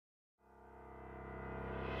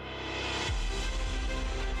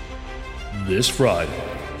this Friday.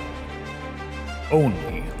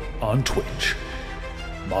 Only on Twitch.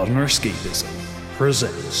 Modern Escapism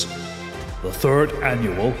presents the third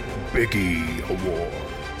annual Biggie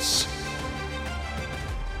Awards.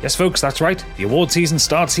 Yes, folks, that's right. The award season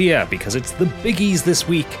starts here because it's the biggies this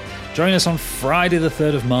week. Join us on Friday the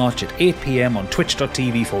 3rd of March at 8 p.m. on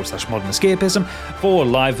twitch.tv/Modern Escapism for a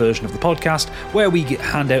live version of the podcast where we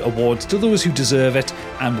hand out awards to those who deserve it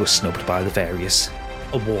and were snubbed by the various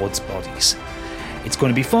awards bodies. It's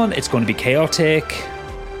going to be fun, it's going to be chaotic.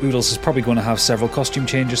 Oodles is probably going to have several costume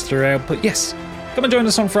changes throughout, but yes, come and join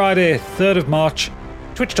us on Friday, 3rd of March,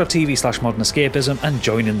 twitch.tv/Modern Escapism, and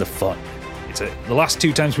join in the fun. The last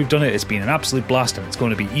two times we've done it, it's been an absolute blast, and it's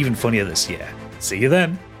going to be even funnier this year. See you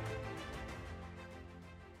then.